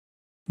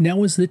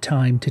Now is the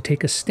time to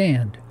take a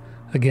stand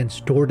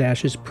against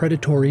DoorDash's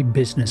predatory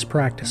business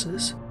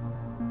practices.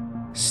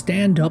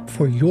 Stand up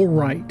for your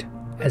right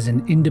as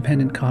an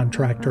independent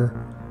contractor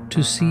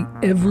to see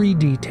every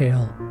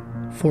detail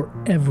for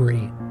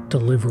every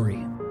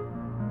delivery.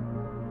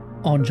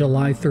 On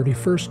July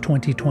 31st,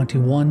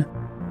 2021,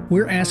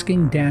 we're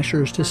asking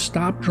Dashers to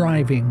stop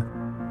driving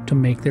to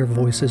make their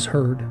voices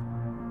heard.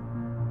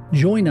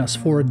 Join us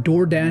for a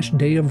DoorDash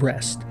Day of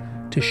Rest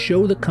to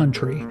show the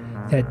country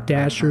that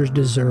Dashers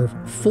deserve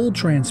full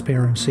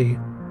transparency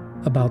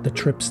about the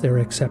trips they're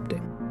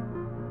accepting.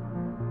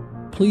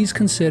 Please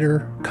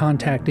consider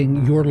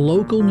contacting your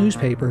local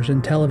newspapers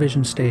and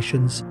television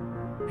stations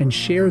and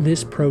share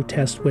this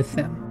protest with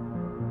them.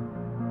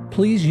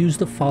 Please use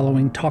the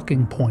following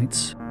talking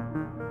points.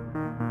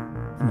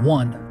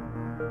 1.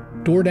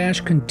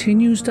 DoorDash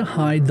continues to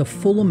hide the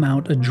full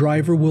amount a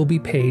driver will be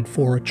paid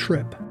for a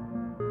trip.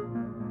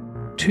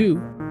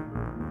 2.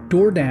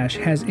 DoorDash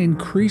has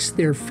increased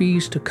their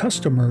fees to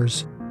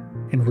customers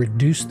and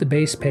reduced the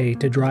base pay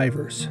to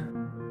drivers.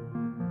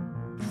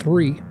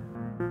 3.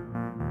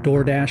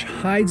 DoorDash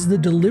hides the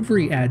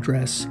delivery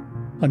address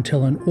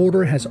until an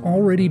order has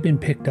already been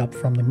picked up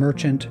from the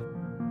merchant.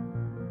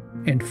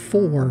 And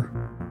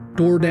 4.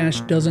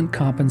 DoorDash doesn't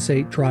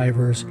compensate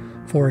drivers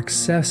for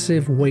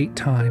excessive wait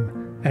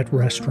time at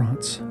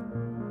restaurants.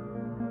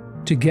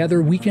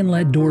 Together, we can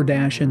let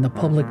DoorDash and the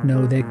public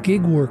know that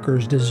gig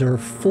workers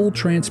deserve full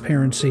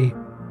transparency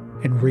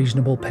and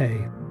reasonable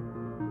pay.